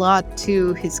talks a lot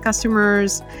to his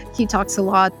customers, he talks a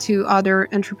lot to other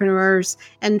entrepreneurs,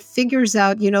 and figures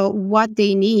out, what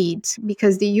they need,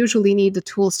 because they usually need the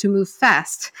tools to move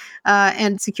fast.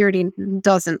 And security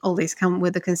doesn't always come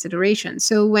with a consideration.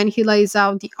 So when he lays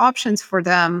out the options for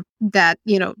them that,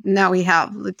 now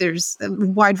there's a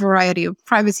wide variety of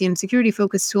privacy and security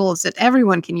focused tools that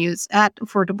everyone can use at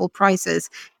affordable prices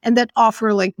and that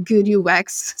offer like good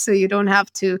UX, so you don't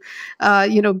have to,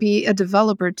 be a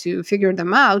developer to figure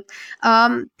them out.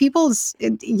 People's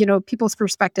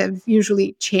perspective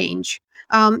usually change.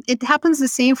 It happens the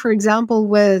same, for example,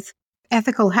 with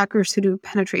ethical hackers who do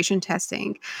penetration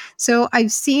testing. So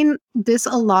I've seen this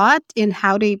a lot in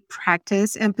how they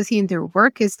practice empathy in their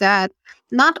work, is that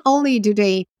not only do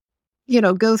they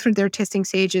go through their testing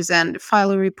stages and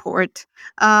file a report,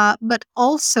 but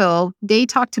also they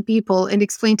talk to people and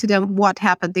explain to them what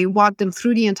happened. They walk them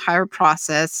through the entire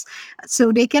process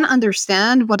so they can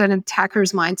understand what an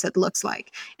attacker's mindset looks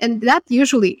like. And that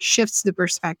usually shifts the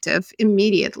perspective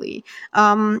immediately.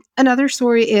 Another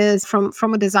story is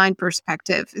from a design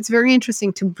perspective. It's very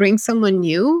interesting to bring someone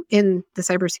new in the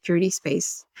cybersecurity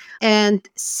space and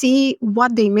see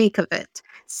what they make of it.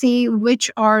 See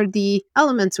which are the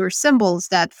elements or symbols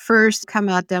that first come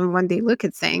at them when they look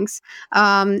at things.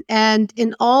 And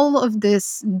in all of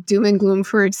this doom and gloom,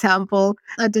 for example,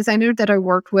 a designer that I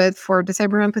worked with for the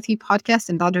Cyber Empathy podcast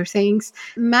and other things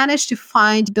managed to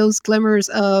find those glimmers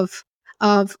of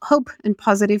hope and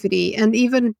positivity and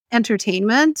even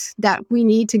entertainment that we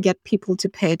need to get people to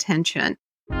pay attention.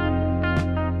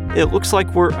 It looks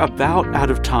like we're about out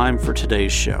of time for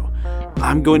today's show.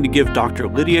 I'm going to give Dr.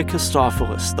 Lydia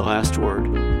Christofilos the last word.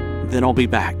 Then I'll be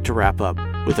back to wrap up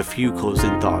with a few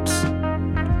closing thoughts.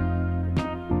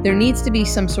 There needs to be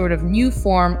some sort of new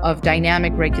form of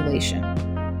dynamic regulation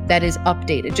that is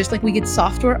updated. Just like we get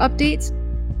software updates,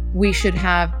 we should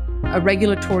have a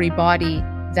regulatory body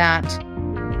that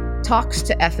talks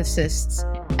to ethicists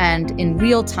and in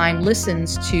real time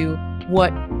listens to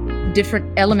what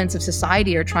different elements of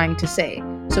society are trying to say.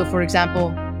 So, for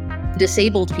example,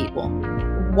 disabled people,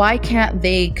 why can't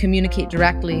they communicate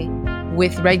directly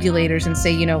with regulators and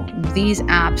say, these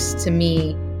apps to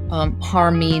me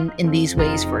harm me in these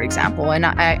ways, for example, and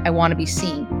I want to be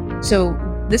seen. So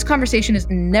this conversation is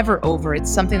never over.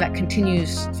 It's something that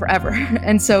continues forever.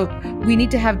 And so we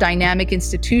need to have dynamic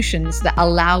institutions that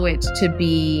allow it to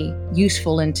be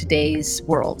useful in today's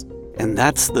world. And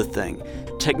that's the thing.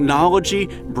 Technology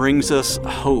brings us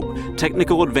hope.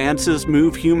 Technical advances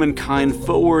move humankind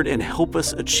forward and help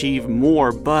us achieve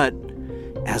more. But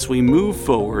as we move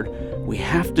forward, we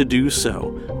have to do so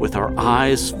with our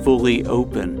eyes fully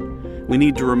open. We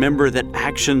need to remember that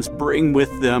actions bring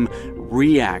with them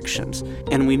reactions,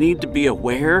 and we need to be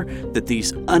aware that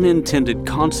these unintended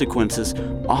consequences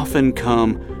often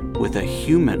come with a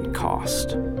human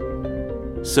cost.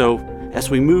 So, as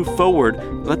we move forward,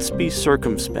 let's be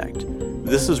circumspect.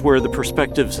 This is where the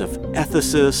perspectives of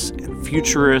ethicists and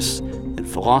futurists and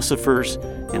philosophers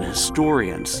and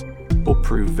historians will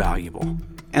prove valuable.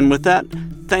 And with that,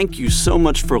 thank you so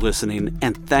much for listening,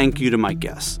 and thank you to my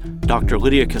guests, Dr.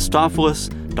 Lydia Christofilos,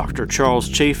 Dr. Charles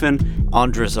Chafin,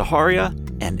 Andra Zaharia,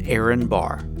 and Aaron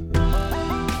Barr.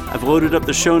 I've loaded up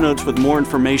the show notes with more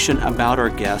information about our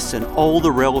guests and all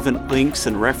the relevant links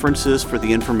and references for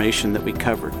the information that we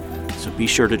covered, so be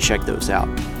sure to check those out.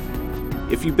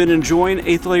 If you've been enjoying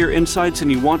 8th Layer Insights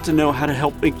and you want to know how to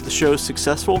help make the show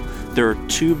successful, there are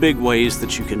 2 big ways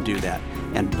that you can do that,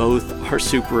 and both are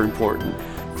super important.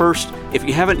 First, if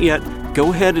you haven't yet,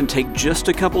 go ahead and take just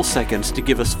a couple seconds to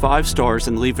give us 5 stars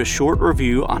and leave a short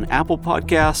review on Apple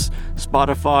Podcasts,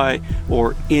 Spotify,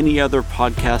 or any other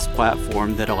podcast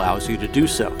platform that allows you to do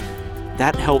so.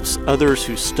 That helps others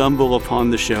who stumble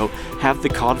upon the show have the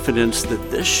confidence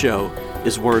that this show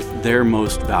is worth their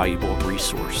most valuable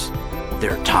resource,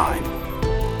 their time.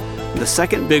 The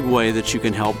second big way that you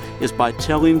can help is by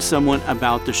telling someone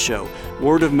about the show.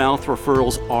 Word of mouth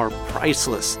referrals are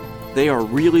priceless. They are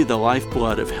really the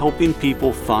lifeblood of helping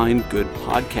people find good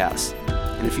podcasts.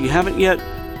 And if you haven't yet,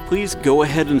 please go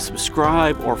ahead and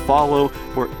subscribe or follow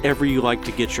wherever you like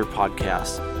to get your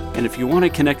podcasts. And if you want to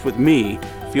connect with me,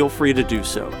 feel free to do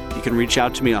so. You can reach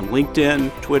out to me on LinkedIn,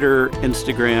 Twitter,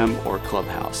 Instagram, or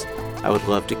Clubhouse. I would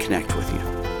love to connect with you.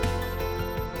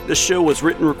 This show was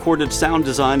written, recorded, sound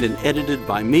designed, and edited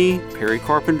by me, Perry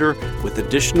Carpenter, with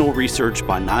additional research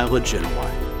by Nyla Genoway.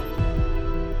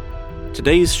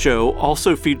 Today's show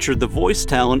also featured the voice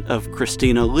talent of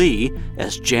Christina Lee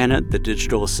as Janet, the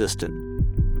digital assistant.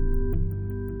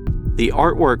 The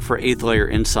artwork for 8th Layer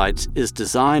Insights is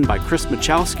designed by Chris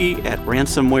Machowski at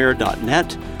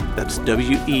ransomware.net, that's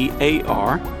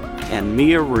WEAR, and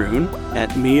Mia Rune at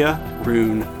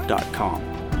miarune.com.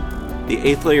 The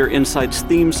 8th Layer Insights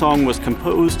theme song was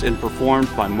composed and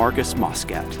performed by Marcus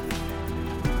Moscat.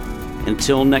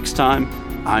 Until next time,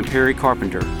 I'm Perry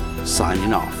Carpenter,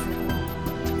 signing off.